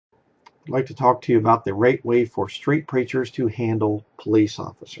I'd like to talk to you about the right way for street preachers to handle police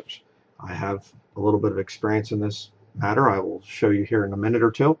officers. I have a little bit of experience in this matter. I will show you here in a minute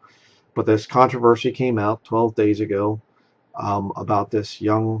or two. But this controversy came out 12 days ago about this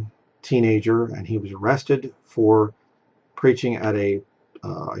young teenager, and he was arrested for preaching at a,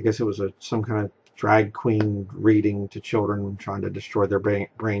 I guess it was some kind of drag queen reading to children, trying to destroy their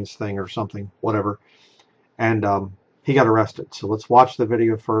brains thing or something, whatever. And he got arrested. So let's watch the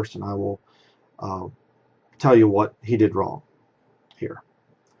video first, and I will tell you what he did wrong here.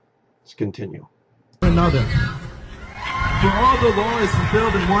 Let's continue. Another. For all the law is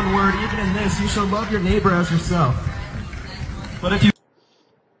fulfilled in one word, even in this, you shall love your neighbor as yourself. But if you...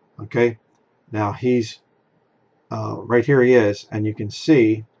 Okay, now he's, right here he is, and you can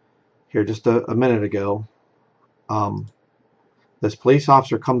see here just a minute ago, this police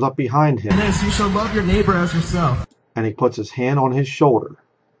officer comes up behind him. In this, you shall love your neighbor as yourself. And he puts his hand on his shoulder.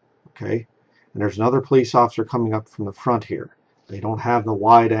 Okay, and there's another police officer coming up from the front here. They don't have the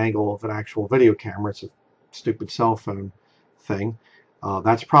wide angle of an actual video camera. It's a stupid cell phone thing.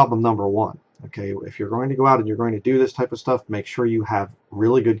 That's problem number one. Okay, if you're going to go out and you're going to do this type of stuff, make sure you have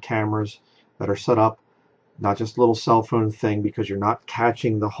really good cameras that are set up, not just a little cell phone thing, because you're not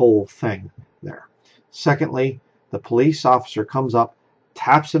catching the whole thing there. Secondly, the police officer comes up,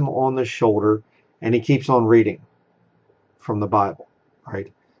 taps him on the shoulder, and he keeps on reading from the Bible.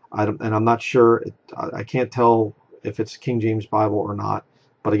 Right? And I'm not sure, I can't tell if it's King James Bible or not.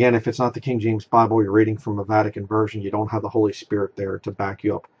 But again, if it's not the King James Bible, you're reading from a Vatican version, you don't have the Holy Spirit there to back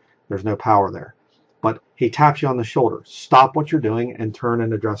you up. There's no power there. But he taps you on the shoulder. Stop what you're doing and turn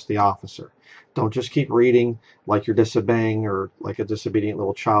and address the officer. Don't just keep reading like you're disobeying, or like a disobedient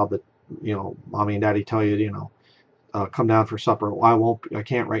little child that, you know, mommy and daddy tell you, you know, come down for supper. Well, I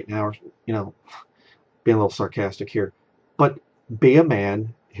can't right now. Or, you know, being a little sarcastic here. But be a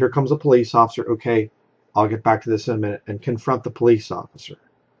man. Here comes a police officer. Okay, I'll get back to this in a minute. And confront the police officer.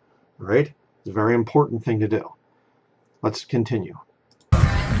 All right? It's a very important thing to do. Let's continue.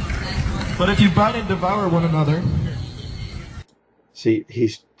 But if you bite and devour one another... See,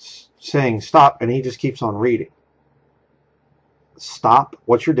 he's saying stop, and he just keeps on reading. Stop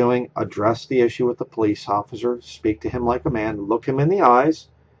what you're doing. Address the issue with the police officer. Speak to him like a man. Look him in the eyes.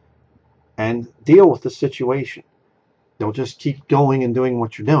 And deal with the situation. Don't just keep going and doing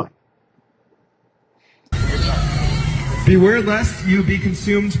what you're doing. Beware lest you be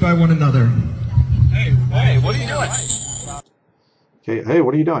consumed by one another. Hey, what are you doing? Okay, hey,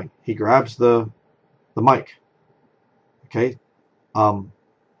 what are you doing? He grabs the mic. Okay,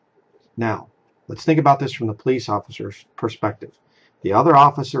 now let's think about this from the police officer's perspective. The other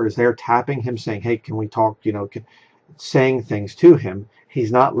officer is there tapping him, saying, "Hey, can we talk?" You know, saying things to him.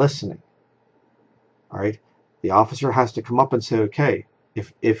 He's not listening. All right, the officer has to come up and say, "Okay,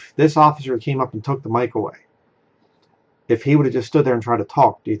 if this officer came up and took the mic away, if he would have just stood there and tried to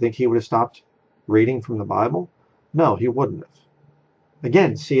talk, do you think he would have stopped reading from the Bible? No, he wouldn't have."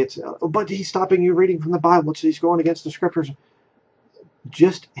 Again, see, it's, but he's stopping you reading from the Bible, so he's going against the scriptures.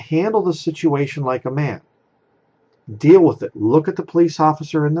 Just handle the situation like a man. Deal with it. Look at the police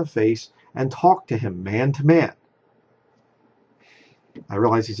officer in the face and talk to him man to man. I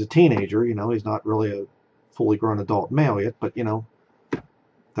realize he's a teenager, you know, he's not really a fully grown adult male yet, but, you know,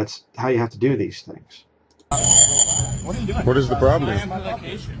 that's how you have to do these things. What are you doing? What is the problem? I am on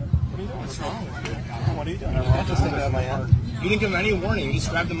vacation. What's wrong with you? What are you doing? I just take that out of my hand. You didn't give him any warning. You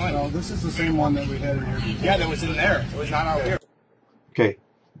just grabbed the mic. No, this is the same one that we had in here. Yeah, that was in there. It was not out here. Okay.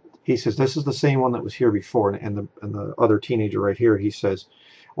 He says, this is the same one that was here before. And the other teenager right here, he says,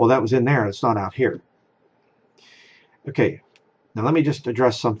 well, that was in there. It's not out here. Okay. Now let me just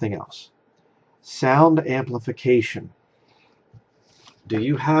address something else. Sound amplification. Do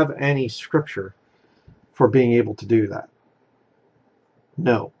you have any scripture for being able to do that?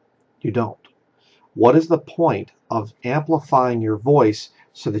 No, you don't. What is the point of amplifying your voice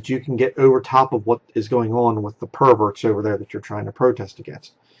so that you can get over top of what is going on with the perverts over there that you're trying to protest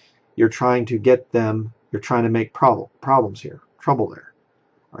against? You're trying to get them, you're trying to make problems here, trouble there,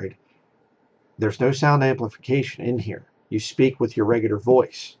 right? There's no sound amplification in here. You speak with your regular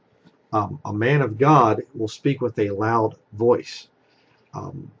voice. A man of God will speak with a loud voice.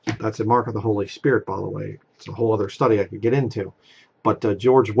 That's a mark of the Holy Spirit, by the way. It's a whole other study I could get into. But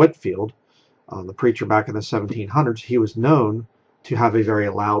George Whitefield, the preacher back in the 1700s, he was known to have a very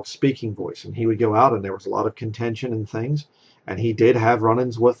loud speaking voice. And he would go out and there was a lot of contention and things. And he did have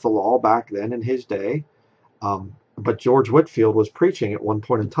run-ins with the law back then in his day. But George Whitefield was preaching at one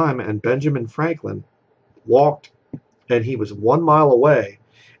point in time, and Benjamin Franklin walked, and he was 1 mile away,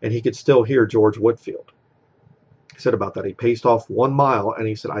 and he could still hear George Whitefield. said about that. He paced off 1 mile, and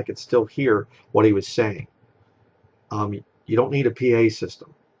he said I could still hear what he was saying. You don't need a PA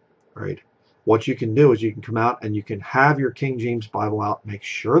system, right? What you can do is you can come out and you can have your King James Bible out. Make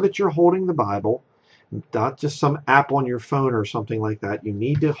sure that you're holding the Bible, not just some app on your phone or something like that. You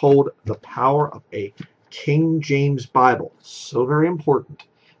need to hold the power of a King James Bible. So very important.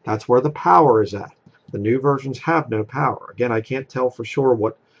 That's where the power is at. The new versions have no power. Again, I can't tell for sure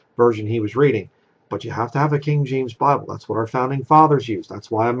what version he was reading, but you have to have a King James Bible. That's what our founding fathers used. That's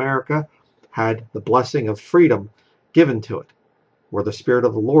why America had the blessing of freedom given to it. Where the Spirit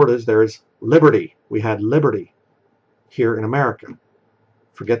of the Lord is, there is liberty. We had liberty here in America.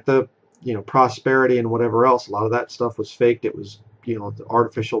 Forget the, prosperity and whatever else. A lot of that stuff was faked. It was, the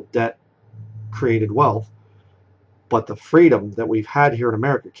artificial debt created wealth. But the freedom that we've had here in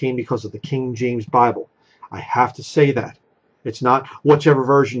America came because of the King James Bible. I have to say that. It's not whichever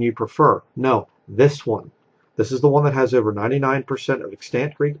version you prefer. No, this one. This is the one that has over 99% of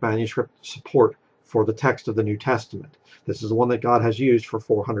extant Greek manuscript support for the text of the New Testament. This is the one that God has used for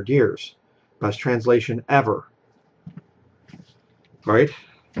 400 years. Best translation ever. Right?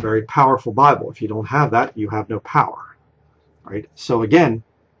 Very powerful Bible. If you don't have that, you have no power. Right? So again,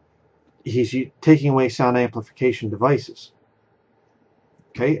 he's taking away sound amplification devices.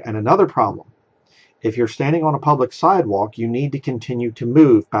 Okay? And another problem. If you're standing on a public sidewalk, you need to continue to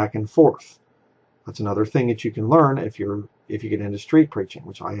move back and forth. That's another thing that you can learn if you get into street preaching,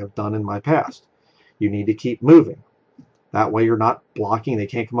 which I have done in my past. You need to keep moving. That way you're not blocking. They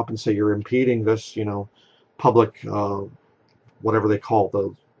can't come up and say you're impeding this, public, whatever they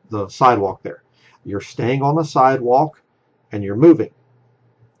call the sidewalk there. You're staying on the sidewalk and you're moving.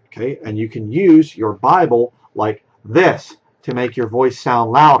 Okay? And you can use your Bible like this to make your voice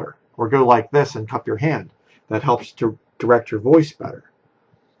sound louder, or go like this and cup your hand. That helps to direct your voice better.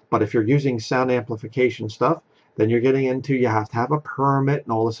 But if you're using sound amplification stuff, then you're getting into, you have to have a permit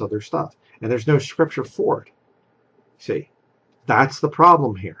and all this other stuff. And there's no scripture for it. See, that's the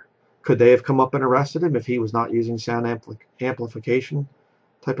problem here. Could they have come up and arrested him if he was not using sound amplification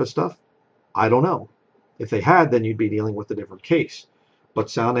type of stuff? I don't know. If they had, then you'd be dealing with a different case.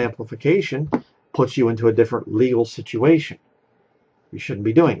 But sound amplification puts you into a different legal situation. You shouldn't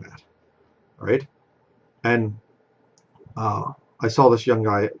be doing that. Right? And I saw this young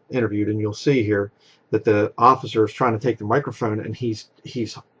guy interviewed, and you'll see here that the officer is trying to take the microphone, and he's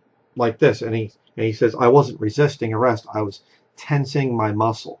like this, and he says, I wasn't resisting arrest, I was tensing my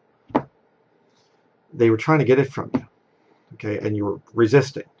muscle. They were trying to get it from you, okay, and you were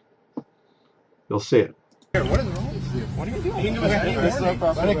resisting. You'll see it. What is wrong with you? What are you doing?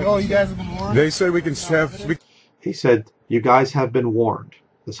 Let it go. You guys have been warned. They said we can have. He said, you guys have been warned.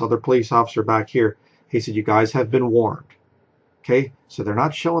 This other police officer back here, he said, you guys have been warned. Okay, so they're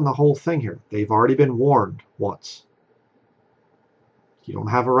not showing the whole thing here. They've already been warned once. You don't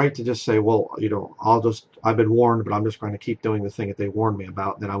have a right to just say, well, I've been warned, but I'm just going to keep doing the thing that they warned me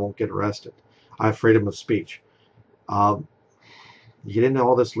about, and then I won't get arrested. I have freedom of speech. You get into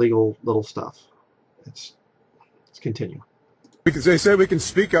all this legal little stuff. Let's continue. Because they said we can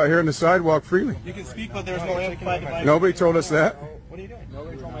speak out here on the sidewalk freely. You can speak, but there's no amplified device. Nobody told us that. What are you doing?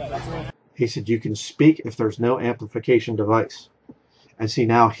 Nobody told me that. He said you can speak if there's no amplification device. And see,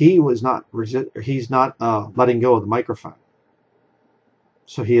 now he's not letting go of the microphone.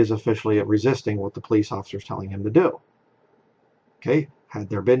 So he is officially resisting what the police officer is telling him to do. Okay, had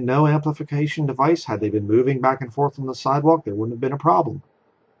there been no amplification device, had they been moving back and forth on the sidewalk, there wouldn't have been a problem.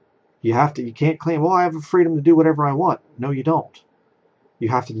 You can't claim, well, I have the freedom to do whatever I want. No, you don't. You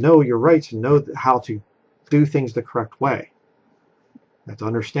have to know your rights and know how to do things the correct way. You have to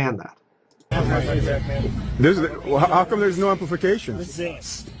understand that. How come there's no amplification?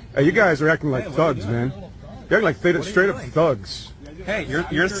 Hey, you guys are acting like thugs, man. You're acting like straight up thugs. Hey,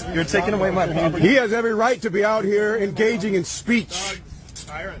 you're taking away my property. He has every right to be out here engaging in speech.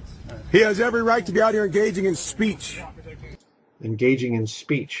 He has every right to be out here engaging in speech. Engaging in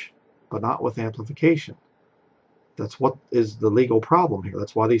speech, but not with amplification. That's what is the legal problem here.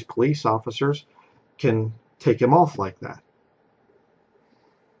 That's why these police officers can take him off like that.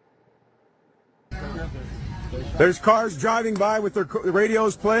 There's cars driving by with their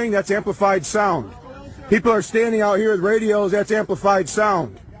radios playing, that's amplified sound. People are standing out here with radios, that's amplified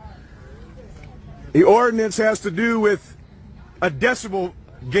sound. The ordinance has to do with a decibel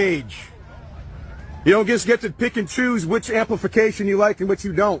gauge. You don't just get to pick and choose which amplification you like and which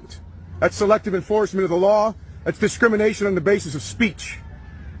you don't. That's selective enforcement of the law. That's discrimination on the basis of speech.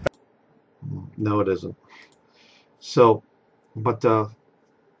 No, it isn't. So, but,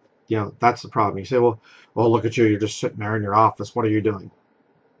 that's the problem. You say, well, look at you. You're just sitting there in your office. What are you doing?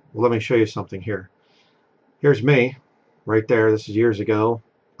 Well, let me show you something here. Here's me right there. This is years ago.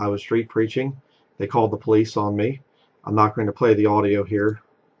 I was street preaching. They called the police on me. I'm not going to play the audio here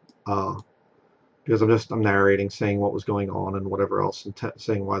because I'm narrating, saying what was going on and whatever else, and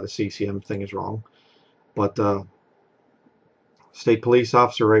saying why the CCM thing is wrong. But state police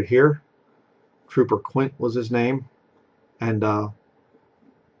officer right here, Trooper Quint was his name, and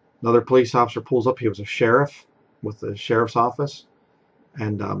another police officer pulls up. He was a sheriff with the sheriff's office,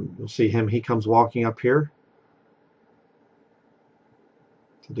 and you'll see him. He comes walking up here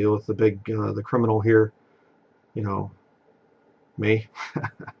to deal with the criminal here, you know, me.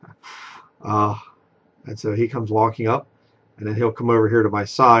 And so he comes walking up, and then he'll come over here to my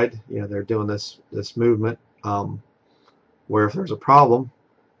side. You know, they're doing this movement where if there's a problem,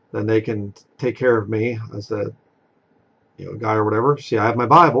 then they can take care of me as the guy or whatever. See, I have my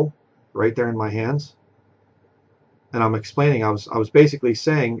Bible right there in my hands, and I'm explaining. I was basically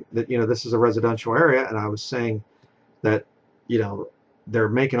saying that this is a residential area, and I was saying that they're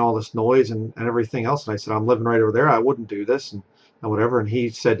making all this noise and everything else. And I said, I'm living right over there. I wouldn't do this and whatever. And he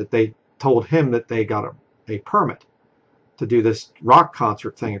said that they told him that they got a permit to do this rock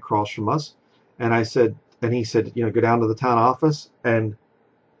concert thing across from us. And I said, and he said, go down to the town office and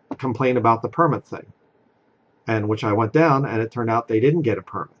complain about the permit thing. And which I went down, and it turned out they didn't get a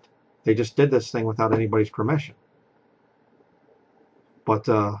permit. They just did this thing without anybody's permission. But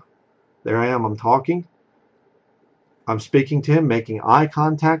there I am. I'm talking. I'm speaking to him, making eye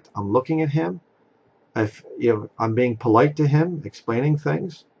contact. I'm looking at him. I'm being polite to him, explaining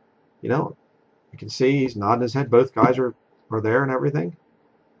things. You can see he's nodding his head. Both guys are there and everything.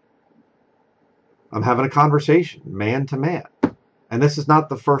 I'm having a conversation, man to man. And this is not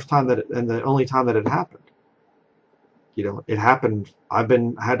the first time and the only time that it happened. It happened. I've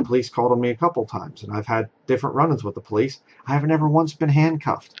had police called on me a couple times, and I've had different run-ins with the police. I have never once been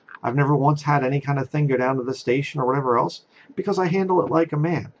handcuffed. I've never once had any kind of thing go down to the station or whatever else, because I handle it like a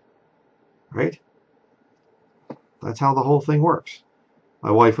man, right? That's how the whole thing works.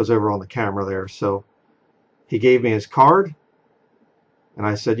 My wife was over on the camera there, so he gave me his card, and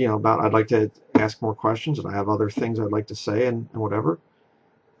I said, I'd like to ask more questions, and I have other things I'd like to say and whatever.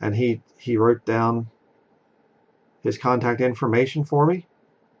 And he wrote down his contact information for me.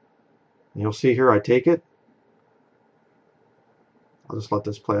 And you'll see here, I take it. I'll just let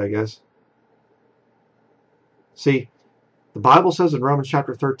this play, I guess. See, the Bible says in Romans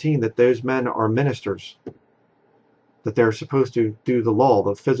chapter 13 that those men are ministers, that they're supposed to do the law,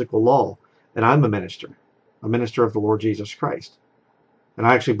 the physical law. And I'm a minister of the Lord Jesus Christ. And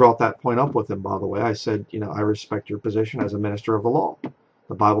I actually brought that point up with him, by the way. I said, I respect your position as a minister of the law.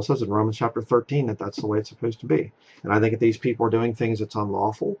 The Bible says in Romans chapter 13 that that's the way it's supposed to be. And I think if these people are doing things that's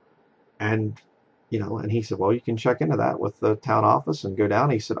unlawful, and and he said, well, you can check into that with the town office and go down.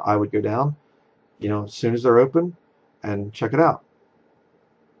 He said, I would go down, as soon as they're open and check it out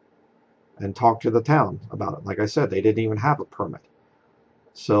and talk to the town about it. Like I said, they didn't even have a permit.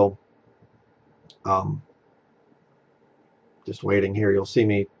 So, just waiting here. You'll see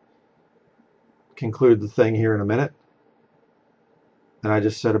me conclude the thing here in a minute. And I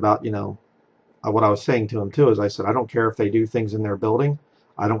just said about, what I was saying to him too is I said, I don't care if they do things in their building.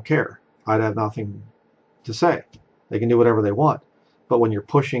 I don't care. I'd have nothing to say. They can do whatever they want. But when you're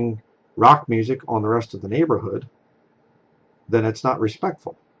pushing rock music on the rest of the neighborhood, then it's not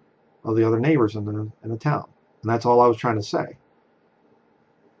respectful of the other neighbors in the town. And that's all I was trying to say.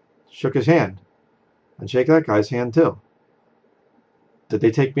 Shook his hand. And shake that guy's hand too. Did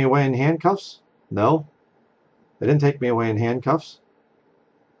they take me away in handcuffs? No. They didn't take me away in handcuffs.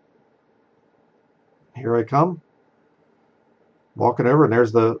 Here I come. Walking over, and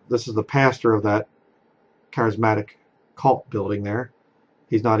this is the pastor of that charismatic cult building there.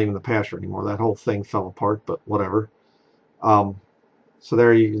 He's not even the pastor anymore. That whole thing fell apart, but whatever. So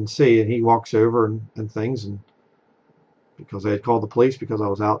there you can see, and he walks over and things, and because they had called the police because I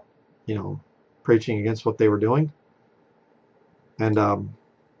was out, preaching against what they were doing. And,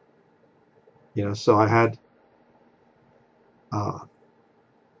 so I had,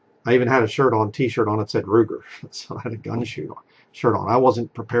 I even had a t-shirt on that said Ruger. So I had a gun shirt on. I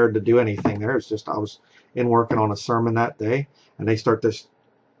wasn't prepared to do anything there. It's just I was working on a sermon that day, and they start this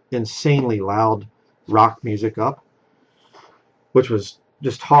insanely loud rock music up, which was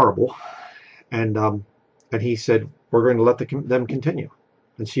just horrible. And he said, we're going to let them continue.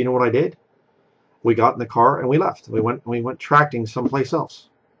 And so you know what I did? We got in the car and we left. We went tracking someplace else.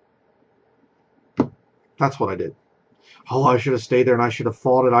 That's what I did. Oh, I should have stayed there, and I should have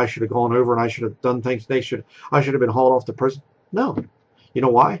fought it. I should have gone over, and I should have done things. I should have been hauled off to prison. No. You know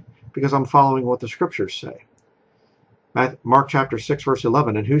why? Because I'm following what the scriptures say. Mark chapter 6, verse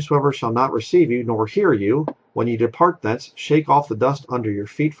 11, and whosoever shall not receive you nor hear you, when ye depart thence, shake off the dust under your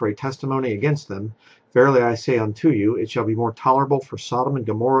feet for a testimony against them. Verily I say unto you, it shall be more tolerable for Sodom and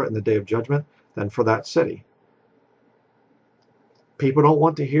Gomorrah in the day of judgment than for that city. People don't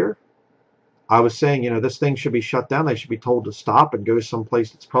want to hear. I was saying, this thing should be shut down. They should be told to stop and go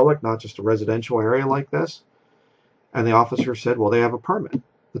someplace that's public, not just a residential area like this. And the officer said, well, they have a permit.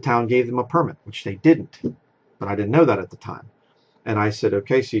 The town gave them a permit, which they didn't. But I didn't know that at the time. And I said,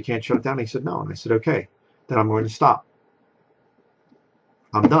 okay, so you can't shut it down? He said, no. And I said, okay, then I'm going to stop.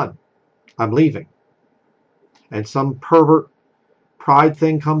 I'm done. I'm leaving. And some pervert pride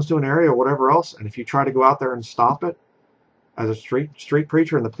thing comes to an area or whatever else, and if you try to go out there and stop it as a street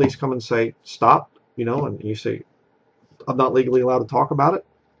preacher, and the police come and say, stop, and you say, I'm not legally allowed to talk about it.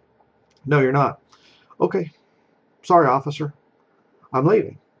 No, you're not. Okay. Sorry, officer. I'm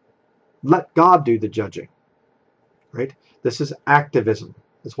leaving. Let God do the judging. Right? This is activism.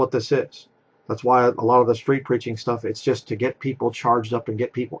 That's what this is. That's why a lot of the street preaching stuff, it's just to get people charged up and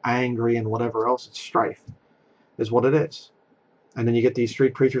get people angry and whatever else. It's strife is what it is. And then you get these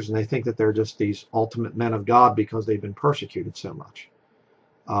street preachers and they think that they're just these ultimate men of God because they've been persecuted so much.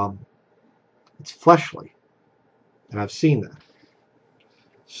 It's fleshly. And I've seen that.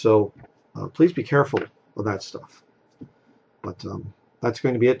 So please be careful of that stuff. But that's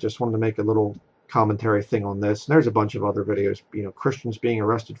going to be it. Just wanted to make a little commentary thing on this. And there's a bunch of other videos, Christians being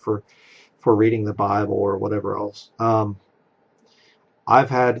arrested for reading the Bible or whatever else. I've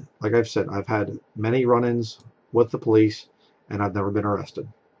had, like I've said, I've had many run-ins with the police, and I've never been arrested.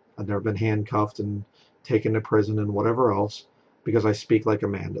 I've never been handcuffed and taken to prison and whatever else, because I speak like a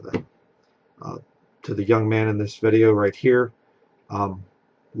man to them. To the young man in this video right here,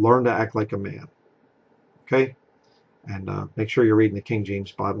 learn to act like a man. Okay? And make sure you're reading the King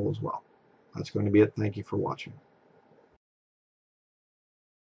James Bible as well. That's going to be it. Thank you for watching.